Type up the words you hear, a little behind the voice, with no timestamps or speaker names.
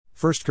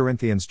1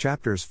 Corinthians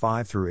chapters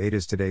 5 through 8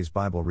 is today's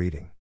Bible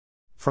reading.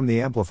 From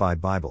the Amplified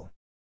Bible.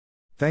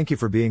 Thank you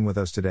for being with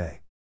us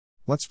today.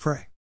 Let's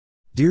pray.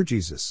 Dear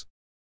Jesus,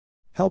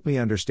 help me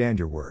understand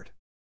your word.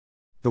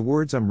 The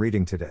words I'm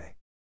reading today.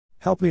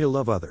 Help me to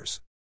love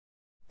others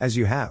as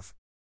you have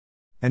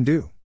and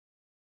do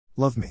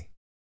love me.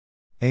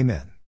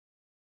 Amen.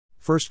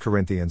 1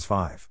 Corinthians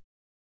 5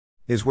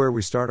 is where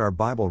we start our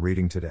Bible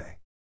reading today.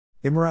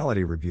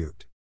 Immorality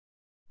Rebuked.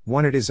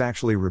 1. It is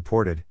actually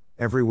reported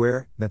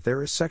everywhere that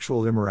there is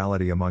sexual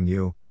immorality among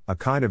you, a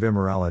kind of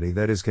immorality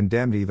that is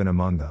condemned even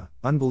among the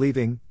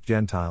unbelieving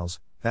Gentiles,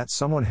 that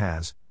someone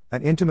has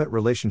an intimate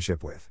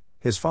relationship with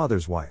his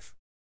father's wife.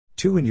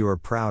 2. And you are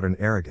proud and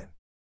arrogant.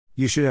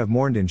 You should have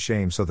mourned in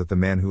shame so that the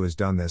man who has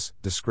done this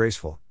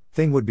disgraceful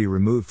thing would be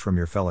removed from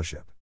your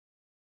fellowship.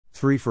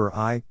 3. For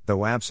I,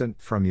 though absent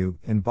from you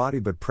in body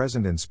but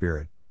present in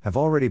spirit, have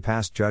already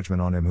passed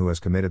judgment on him who has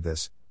committed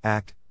this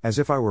act, as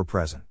if I were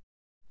present.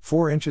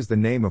 4. Is the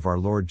name of our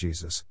Lord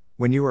Jesus,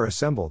 when you are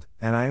assembled,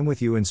 and I am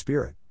with you in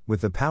spirit, with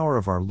the power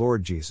of our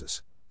Lord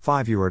Jesus.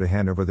 5. You are to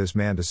hand over this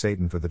man to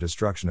Satan for the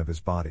destruction of his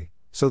body,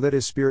 so that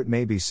his spirit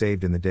may be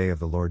saved in the day of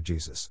the Lord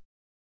Jesus.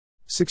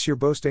 6. Your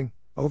boasting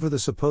over the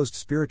supposed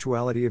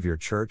spirituality of your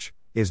church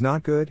is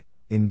not good,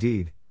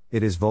 indeed,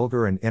 it is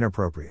vulgar and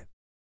inappropriate.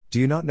 Do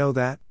you not know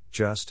that,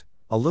 just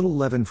a little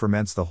leaven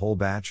ferments the whole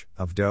batch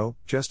of dough,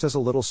 just as a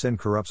little sin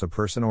corrupts a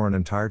person or an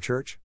entire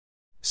church?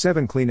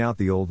 7. Clean out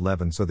the old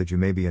leaven so that you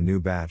may be a new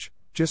batch,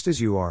 just as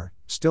you are,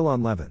 still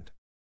unleavened.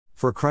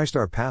 For Christ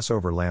our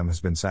Passover Lamb has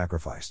been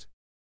sacrificed.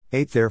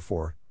 8.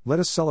 Therefore, let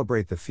us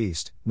celebrate the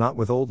feast, not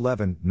with old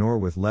leaven, nor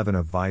with leaven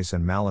of vice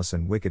and malice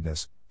and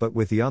wickedness, but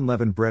with the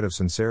unleavened bread of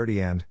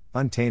sincerity and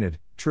untainted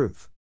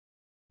truth.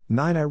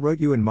 9. I wrote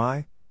you in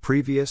my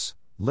previous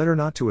letter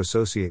not to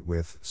associate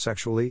with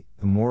sexually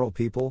immoral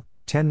people.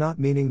 10. Not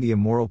meaning the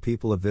immoral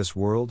people of this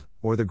world,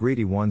 or the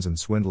greedy ones and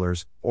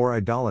swindlers, or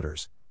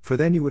idolaters, for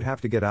then you would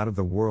have to get out of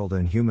the world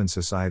and human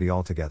society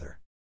altogether.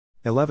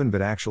 11.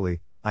 But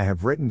actually, I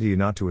have written to you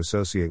not to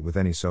associate with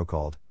any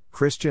so-called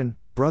Christian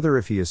brother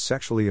if he is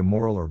sexually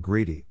immoral or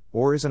greedy,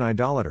 or is an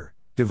idolater,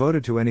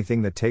 devoted to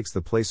anything that takes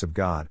the place of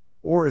God,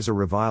 or is a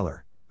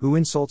reviler, who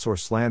insults or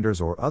slanders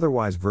or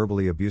otherwise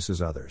verbally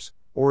abuses others,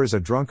 or is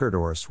a drunkard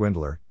or a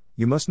swindler.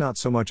 You must not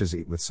so much as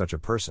eat with such a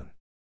person.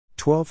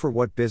 12. For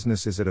what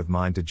business is it of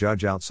mine to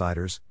judge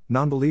outsiders,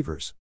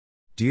 non-believers?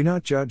 Do you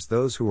not judge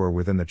those who are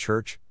within the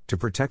church, to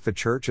protect the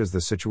church as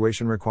the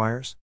situation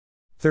requires?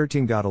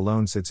 13. God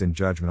alone sits in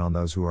judgment on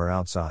those who are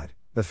outside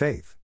the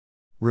faith.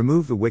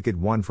 Remove the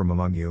wicked one from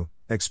among you,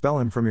 expel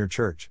him from your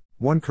church.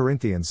 1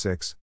 Corinthians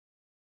 6.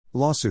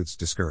 Lawsuits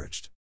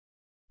discouraged.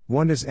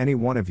 1. Does any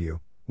one of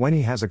you, when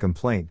he has a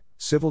complaint,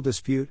 civil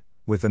dispute,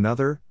 with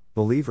another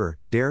believer,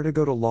 dare to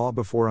go to law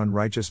before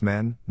unrighteous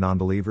men,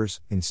 non-believers,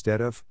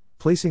 instead of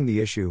placing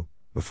the issue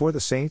before the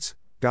saints,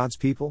 God's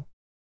people?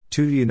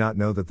 2. Do you not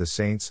know that the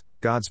saints,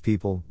 God's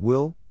people,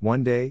 will,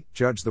 one day,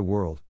 judge the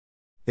world?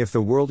 If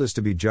the world is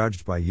to be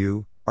judged by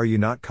you, are you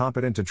not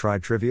competent to try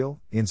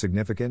trivial,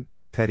 insignificant,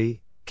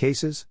 petty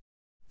cases?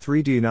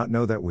 3. Do you not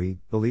know that we,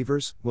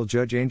 believers, will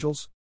judge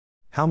angels?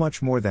 How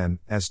much more then,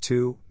 as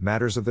to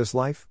matters of this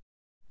life?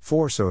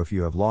 4. So if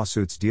you have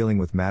lawsuits dealing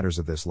with matters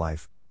of this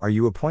life, are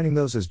you appointing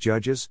those as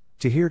judges,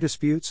 to hear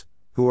disputes,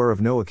 who are of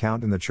no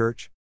account in the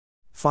church?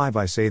 5.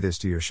 I say this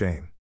to your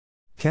shame.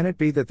 Can it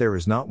be that there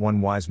is not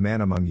one wise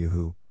man among you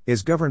who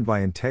is governed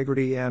by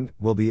integrity and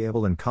will be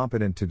able and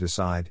competent to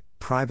decide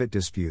private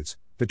disputes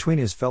between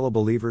his fellow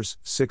believers?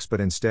 6. But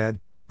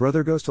instead,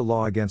 brother goes to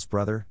law against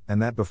brother,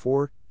 and that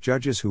before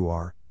judges who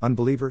are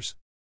unbelievers?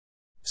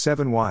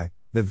 7. Why,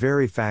 the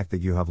very fact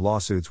that you have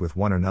lawsuits with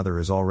one another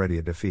is already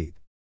a defeat.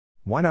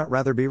 Why not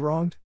rather be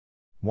wronged?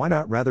 Why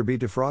not rather be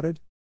defrauded?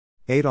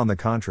 8. On the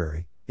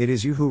contrary, it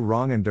is you who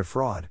wrong and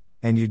defraud,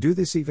 and you do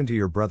this even to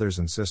your brothers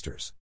and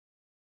sisters.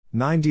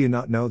 9. Do you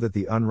not know that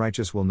the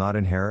unrighteous will not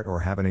inherit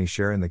or have any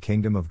share in the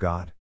kingdom of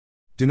God?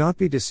 Do not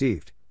be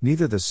deceived,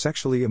 neither the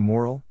sexually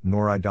immoral,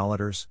 nor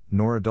idolaters,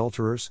 nor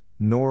adulterers,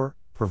 nor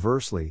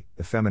perversely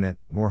effeminate,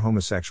 nor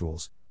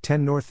homosexuals,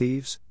 10. Nor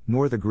thieves,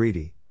 nor the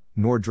greedy,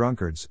 nor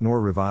drunkards, nor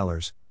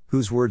revilers,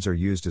 whose words are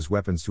used as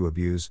weapons to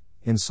abuse,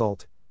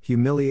 insult,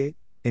 humiliate,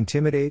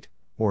 intimidate,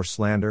 or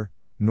slander,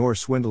 nor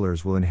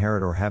swindlers will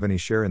inherit or have any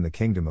share in the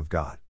kingdom of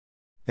God.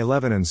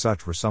 11. And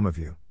such were some of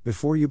you,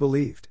 before you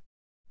believed.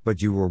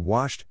 But you were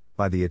washed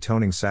by the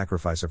atoning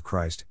sacrifice of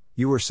Christ,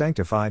 you were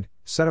sanctified,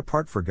 set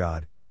apart for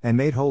God, and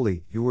made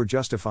holy, you were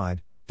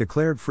justified,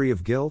 declared free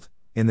of guilt,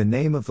 in the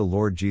name of the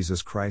Lord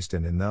Jesus Christ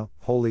and in the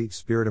Holy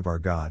Spirit of our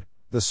God,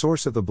 the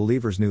source of the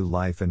believer's new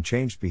life and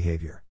changed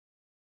behavior.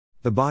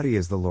 The body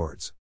is the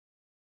Lord's.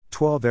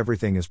 12.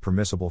 Everything is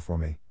permissible for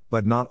me,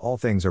 but not all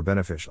things are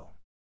beneficial.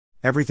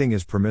 Everything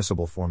is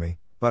permissible for me,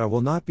 but I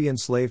will not be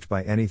enslaved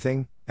by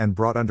anything, and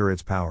brought under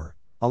its power,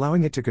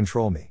 allowing it to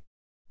control me.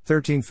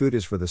 13. Food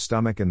is for the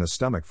stomach and the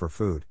stomach for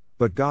food,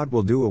 but God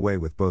will do away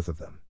with both of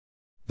them.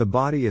 The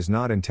body is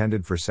not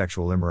intended for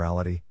sexual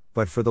immorality,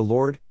 but for the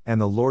Lord, and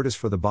the Lord is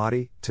for the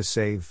body, to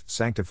save,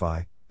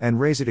 sanctify, and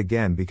raise it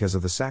again because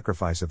of the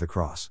sacrifice of the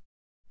cross.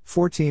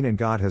 14 And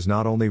God has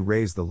not only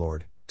raised the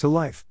Lord to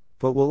life,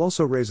 but will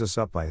also raise us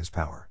up by his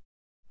power.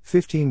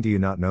 15 Do you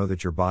not know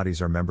that your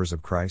bodies are members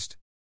of Christ?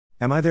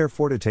 Am I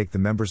therefore to take the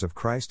members of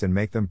Christ and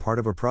make them part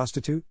of a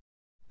prostitute?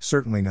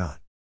 Certainly not.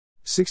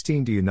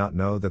 16 Do you not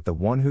know that the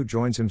one who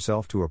joins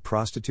himself to a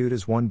prostitute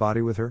is one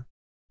body with her?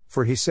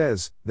 For he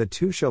says, the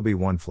two shall be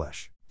one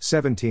flesh.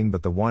 17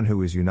 But the one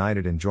who is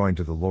united and joined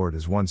to the Lord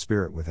is one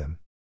spirit with him.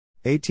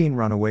 18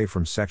 Run away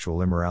from sexual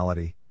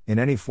immorality, in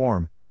any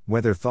form,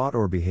 whether thought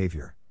or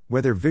behavior,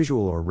 whether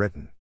visual or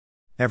written.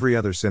 Every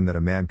other sin that a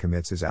man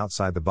commits is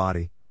outside the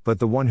body, but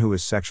the one who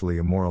is sexually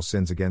immoral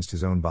sins against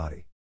his own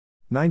body.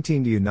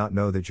 19 Do you not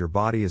know that your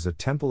body is a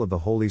temple of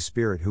the Holy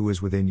Spirit who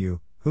is within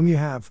you, whom you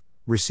have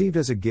received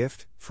as a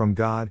gift from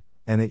God,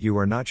 and that you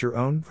are not your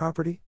own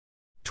property?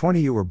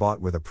 20 You were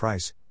bought with a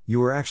price, you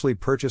were actually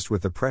purchased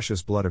with the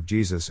precious blood of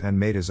Jesus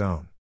and made his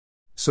own.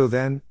 So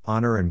then,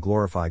 honor and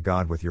glorify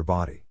God with your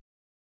body.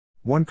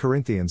 1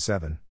 Corinthians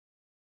 7.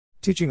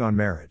 Teaching on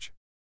marriage.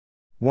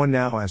 1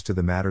 Now as to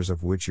the matters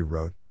of which you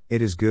wrote,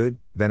 it is good,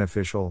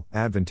 beneficial,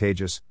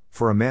 advantageous,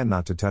 for a man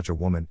not to touch a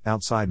woman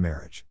outside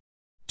marriage.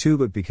 2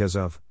 But because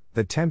of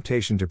the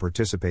temptation to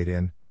participate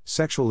in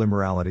sexual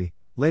immorality,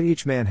 let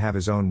each man have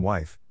his own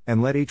wife,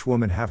 and let each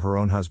woman have her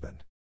own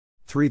husband.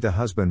 3 The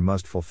husband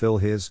must fulfill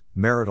his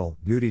marital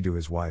duty to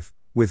his wife,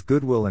 with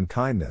goodwill and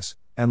kindness,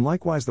 and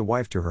likewise the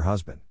wife to her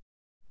husband.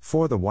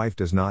 4 The wife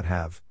does not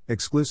have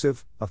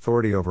exclusive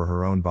authority over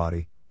her own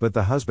body, but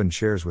the husband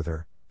shares with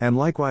her, and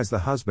likewise the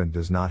husband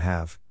does not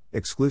have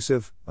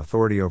exclusive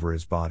authority over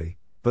his body,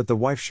 but the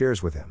wife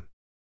shares with him.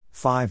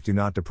 5 Do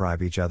not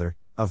deprive each other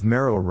of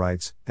marital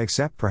rights,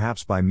 except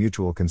perhaps by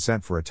mutual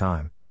consent for a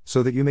time,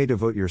 so that you may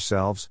devote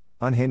yourselves,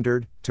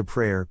 unhindered, to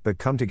prayer, but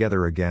come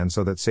together again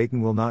so that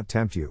Satan will not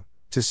tempt you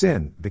to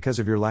sin because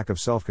of your lack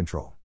of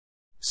self-control.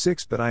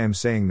 6 But I am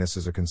saying this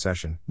as a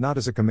concession, not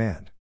as a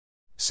command.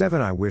 7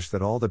 I wish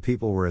that all the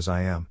people were as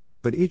I am,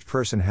 but each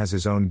person has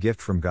his own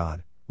gift from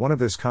God, one of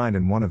this kind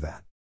and one of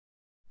that.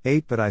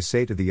 8 But I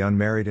say to the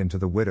unmarried and to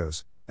the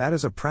widows, that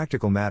as a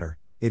practical matter,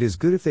 it is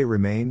good if they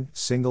remain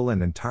single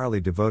and entirely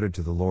devoted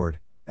to the Lord,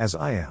 as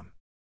I am.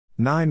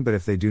 9 But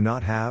if they do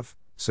not have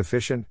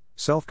sufficient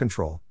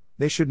self-control,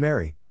 they should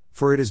marry,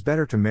 for it is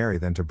better to marry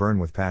than to burn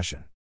with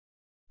passion.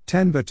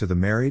 10 But to the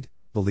married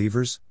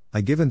believers,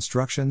 I give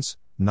instructions,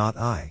 not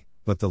I,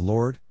 but the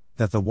Lord,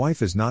 that the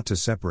wife is not to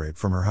separate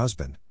from her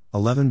husband.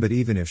 11 But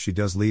even if she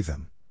does leave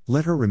him,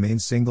 let her remain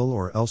single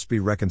or else be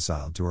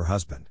reconciled to her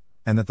husband,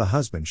 and that the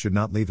husband should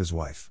not leave his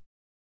wife.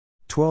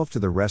 12 To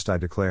the rest I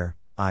declare,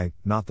 I,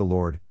 not the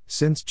Lord,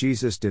 since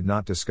Jesus did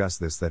not discuss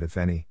this, that if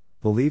any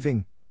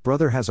believing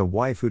brother has a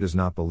wife who does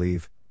not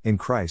believe in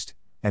Christ,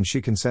 and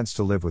she consents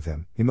to live with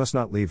him, he must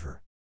not leave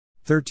her.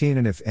 13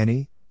 And if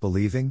any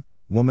believing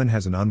woman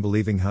has an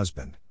unbelieving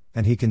husband,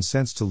 and he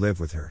consents to live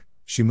with her,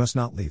 she must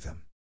not leave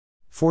him.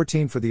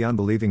 14 For the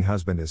unbelieving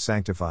husband is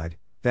sanctified,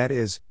 that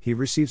is, he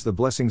receives the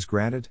blessings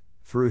granted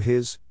through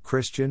his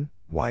Christian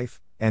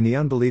wife, and the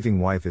unbelieving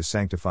wife is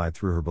sanctified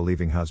through her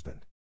believing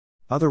husband.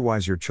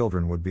 Otherwise your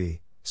children would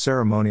be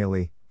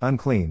ceremonially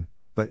unclean,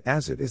 but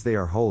as it is they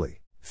are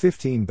holy.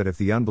 15 But if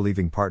the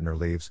unbelieving partner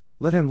leaves,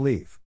 let him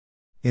leave.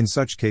 In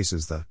such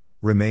cases the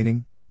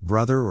remaining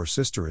brother or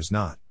sister is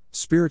not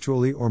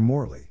spiritually or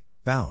morally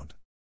bound.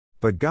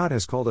 But God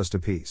has called us to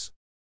peace.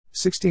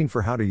 16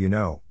 For how do you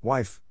know,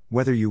 wife,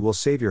 whether you will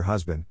save your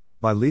husband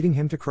by leading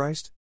him to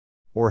Christ?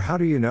 Or how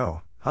do you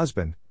know,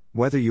 husband,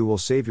 whether you will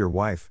save your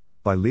wife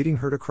by leading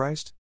her to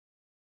Christ?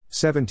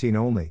 17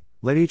 Only,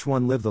 let each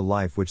one live the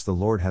life which the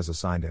Lord has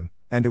assigned him,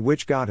 and to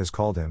which God has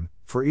called him,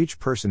 for each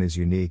person is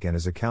unique and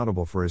is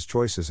accountable for his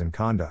choices and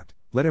conduct.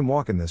 Let him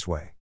walk in this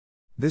way.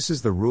 This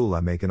is the rule I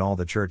make in all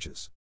the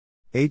churches.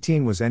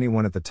 18 Was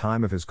anyone at the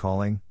time of his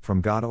calling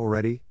from God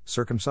already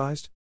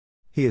circumcised?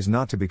 He is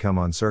not to become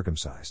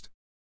uncircumcised.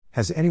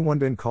 Has anyone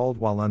been called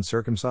while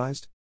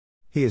uncircumcised?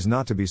 He is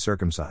not to be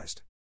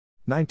circumcised.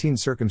 19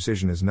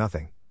 Circumcision is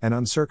nothing, and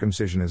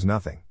uncircumcision is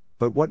nothing,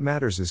 but what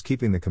matters is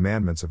keeping the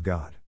commandments of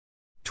God.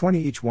 20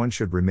 Each one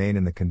should remain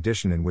in the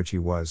condition in which he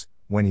was,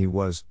 when he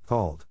was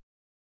called.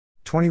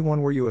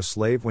 21 Were you a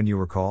slave when you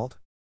were called?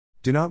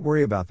 Do not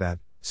worry about that,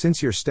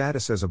 since your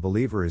status as a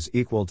believer is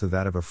equal to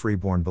that of a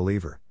freeborn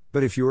believer,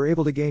 but if you are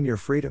able to gain your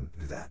freedom,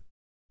 do that.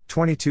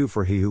 22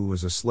 For he who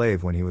was a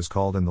slave when he was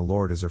called in the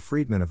Lord is a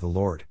freedman of the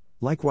Lord,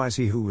 likewise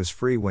he who was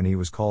free when he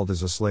was called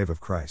is a slave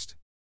of Christ.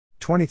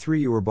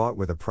 23 You were bought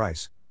with a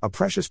price, a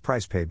precious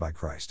price paid by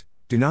Christ.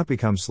 Do not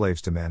become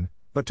slaves to men,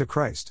 but to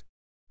Christ.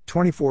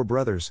 24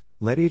 Brothers,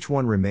 let each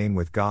one remain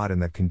with God in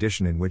that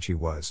condition in which he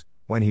was,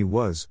 when he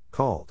was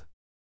called.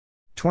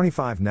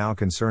 25 Now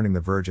concerning the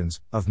virgins,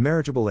 of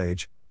marriageable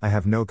age, I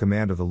have no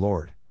command of the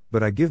Lord,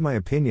 but I give my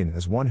opinion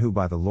as one who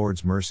by the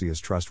Lord's mercy is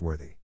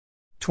trustworthy.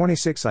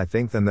 26 I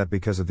think then that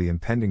because of the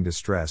impending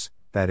distress,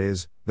 that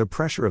is, the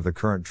pressure of the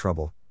current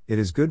trouble, it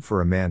is good for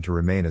a man to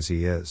remain as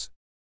he is.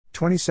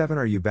 27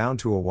 Are you bound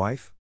to a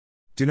wife?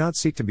 Do not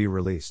seek to be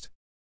released.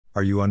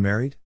 Are you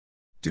unmarried?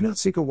 Do not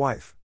seek a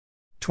wife.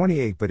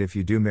 28 But if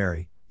you do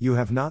marry, you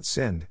have not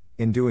sinned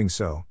in doing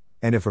so,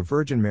 and if a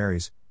virgin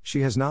marries,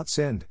 she has not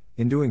sinned,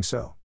 in doing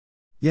so.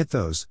 Yet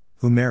those,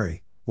 who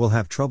marry, will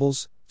have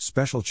troubles,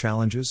 special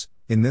challenges,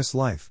 in this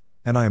life,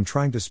 and I am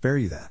trying to spare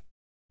you that.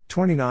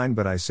 29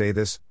 But I say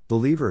this,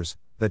 believers,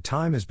 that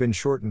time has been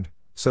shortened,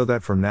 so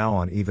that from now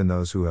on even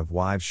those who have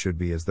wives should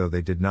be as though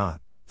they did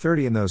not.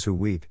 30 And those who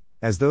weep,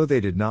 as though they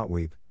did not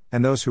weep,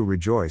 and those who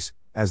rejoice,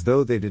 as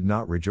though they did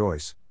not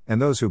rejoice,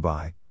 and those who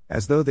buy,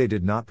 as though they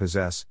did not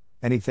possess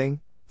anything.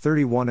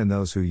 31 And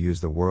those who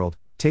use the world,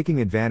 taking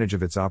advantage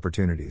of its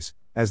opportunities,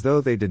 as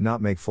though they did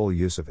not make full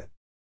use of it.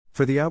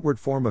 For the outward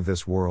form of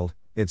this world,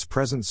 its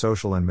present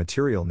social and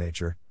material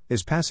nature,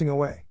 is passing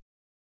away.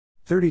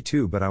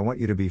 32 But I want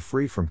you to be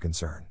free from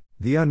concern.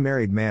 The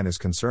unmarried man is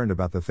concerned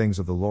about the things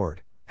of the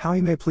Lord, how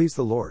he may please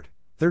the Lord.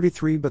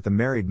 33 But the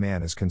married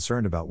man is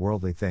concerned about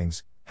worldly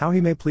things, how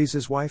he may please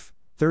his wife.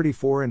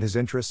 34 And his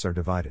interests are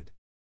divided.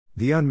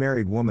 The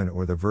unmarried woman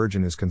or the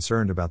virgin is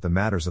concerned about the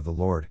matters of the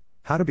Lord,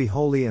 how to be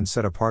holy and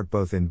set apart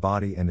both in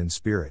body and in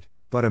spirit,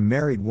 but a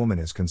married woman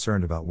is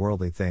concerned about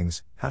worldly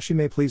things, how she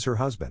may please her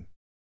husband.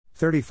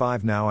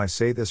 35 Now I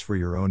say this for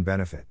your own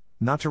benefit,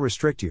 not to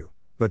restrict you,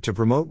 but to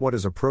promote what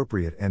is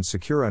appropriate and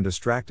secure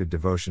undistracted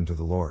devotion to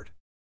the Lord.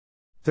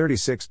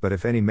 36 But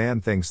if any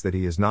man thinks that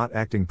he is not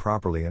acting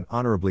properly and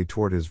honorably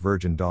toward his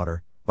virgin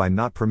daughter, by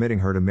not permitting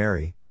her to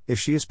marry, if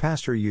she is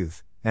past her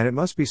youth, and it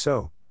must be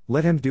so,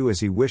 let him do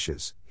as he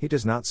wishes, he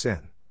does not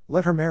sin,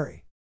 let her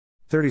marry.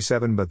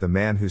 37 But the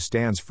man who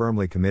stands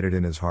firmly committed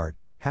in his heart,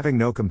 having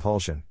no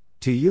compulsion,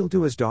 to yield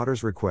to his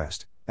daughter's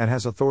request, and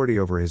has authority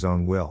over his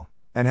own will,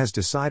 and has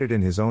decided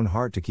in his own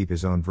heart to keep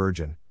his own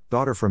virgin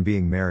daughter from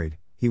being married,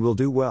 he will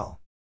do well.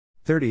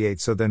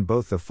 38 So then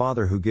both the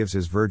father who gives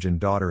his virgin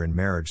daughter in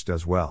marriage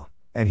does well,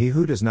 and he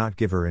who does not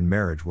give her in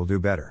marriage will do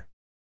better.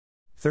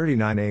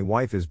 39 A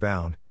wife is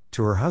bound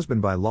to her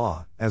husband by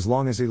law, as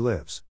long as he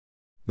lives.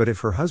 But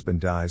if her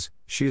husband dies,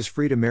 she is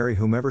free to marry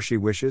whomever she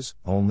wishes,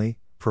 only,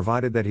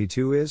 provided that he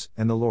too is,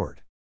 and the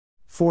Lord.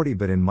 40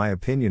 But in my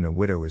opinion a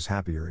widow is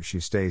happier if she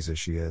stays as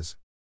she is.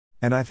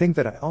 And I think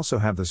that I also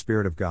have the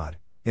Spirit of God,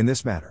 in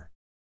this matter.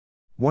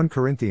 1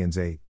 Corinthians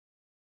 8.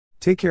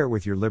 Take care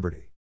with your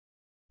liberty.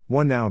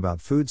 1 Now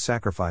about food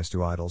sacrificed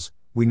to idols,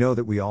 we know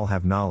that we all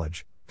have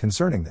knowledge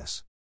concerning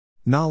this.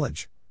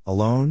 Knowledge,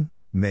 alone,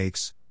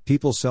 makes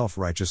people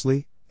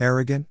self-righteously,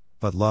 arrogant,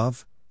 but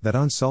love, that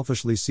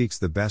unselfishly seeks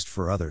the best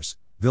for others,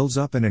 builds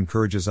up and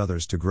encourages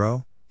others to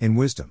grow, in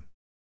wisdom.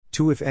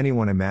 2 If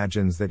anyone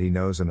imagines that he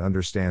knows and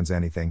understands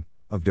anything,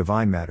 of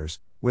divine matters,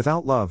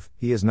 without love,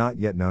 he is not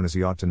yet known as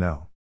he ought to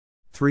know.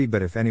 3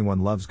 But if anyone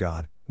loves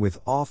God,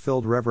 with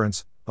awe-filled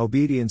reverence,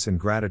 obedience and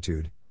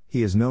gratitude,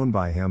 he is known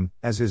by him,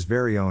 as his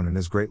very own and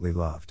is greatly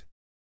loved.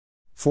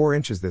 4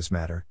 Inches this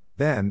matter,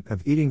 then,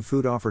 of eating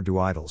food offered to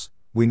idols,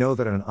 we know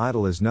that an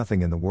idol is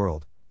nothing in the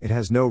world, it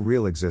has no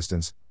real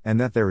existence, and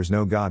that there is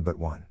no God but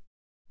one.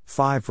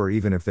 5 For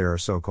even if there are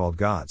so-called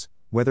gods,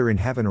 whether in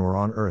heaven or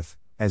on earth,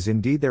 as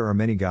indeed there are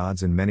many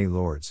gods and many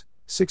lords,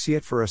 6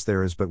 Yet for us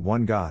there is but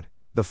one God,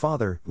 the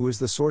Father, who is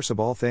the source of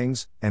all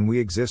things, and we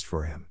exist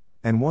for him,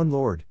 and one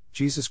Lord,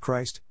 Jesus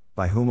Christ,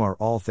 by whom are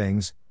all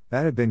things,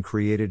 that have been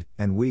created,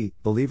 and we,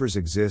 believers,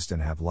 exist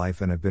and have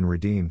life and have been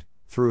redeemed,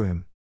 through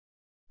him.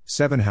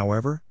 7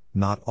 However,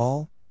 not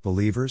all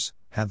believers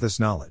have this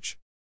knowledge.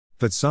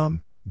 But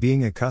some,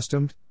 being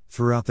accustomed,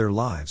 throughout their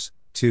lives,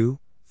 to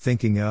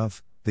thinking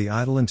of the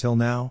idol until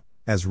now,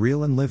 as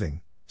real and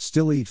living,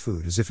 still eat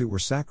food as if it were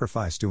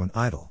sacrificed to an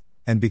idol,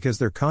 and because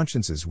their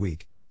conscience is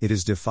weak, it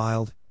is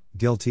defiled,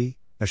 guilty,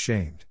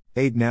 ashamed.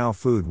 8 Now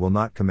food will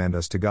not commend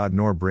us to God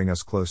nor bring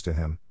us close to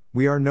him,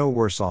 we are no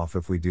worse off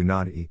if we do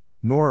not eat,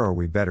 nor are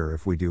we better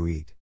if we do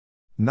eat.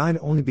 9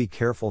 Only be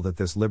careful that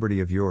this liberty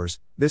of yours,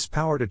 this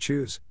power to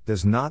choose,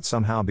 does not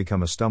somehow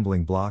become a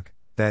stumbling block,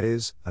 that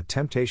is, a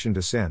temptation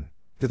to sin,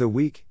 to the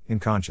weak in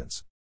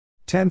conscience.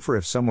 10 For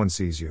if someone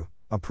sees you,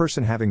 a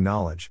person having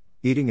knowledge,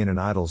 eating in an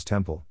idol's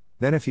temple,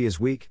 then if he is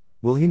weak,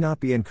 will he not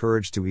be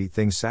encouraged to eat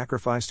things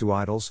sacrificed to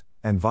idols,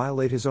 and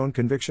violate his own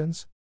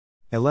convictions?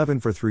 11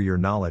 For through your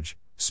knowledge,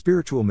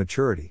 spiritual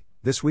maturity,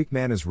 this weak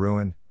man is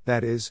ruined,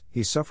 that is,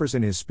 he suffers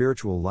in his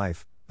spiritual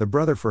life, the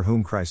brother for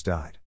whom Christ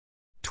died.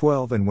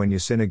 12 And when you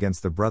sin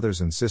against the brothers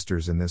and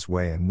sisters in this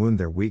way and wound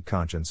their weak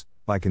conscience,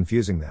 by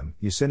confusing them,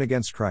 you sin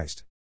against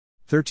Christ.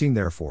 13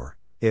 Therefore,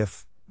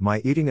 if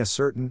my eating a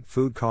certain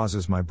food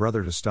causes my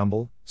brother to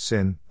stumble,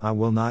 sin, I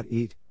will not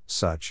eat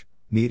such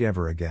meat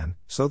ever again,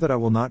 so that I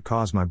will not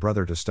cause my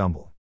brother to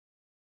stumble.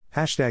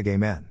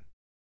 #Amen.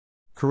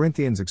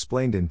 Corinthians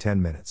explained in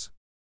 10 minutes.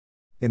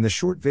 In the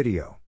short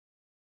video.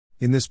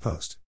 In this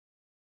post.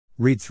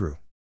 Read through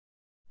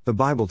the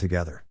Bible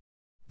together.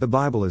 The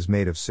Bible is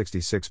made of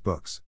 66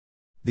 books.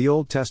 The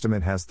Old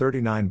Testament has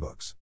 39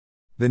 books.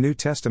 The New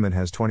Testament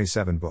has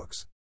 27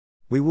 books.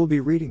 We will be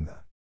reading the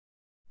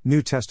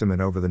New Testament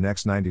over the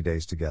next 90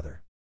 days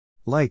together.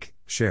 Like,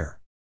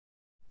 share,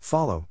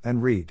 follow,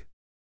 and read.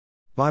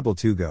 Bible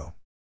to go.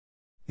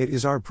 It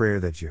is our prayer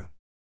that you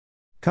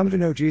come to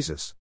know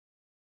Jesus,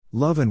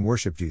 love and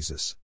worship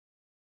Jesus,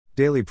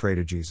 daily pray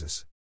to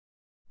Jesus,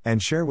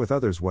 and share with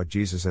others what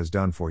Jesus has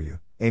done for you.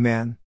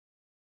 Amen.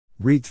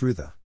 Read through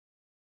the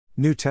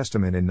New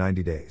Testament in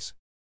 90 days.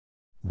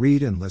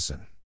 Read and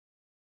listen.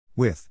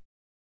 With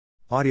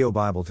Audio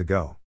Bible to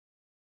Go.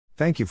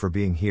 Thank you for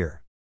being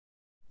here.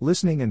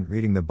 Listening and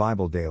reading the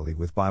Bible daily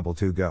with Bible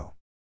to Go.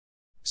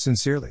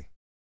 Sincerely,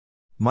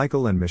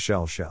 Michael and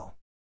Michelle Shell.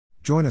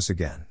 Join us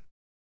again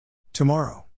tomorrow.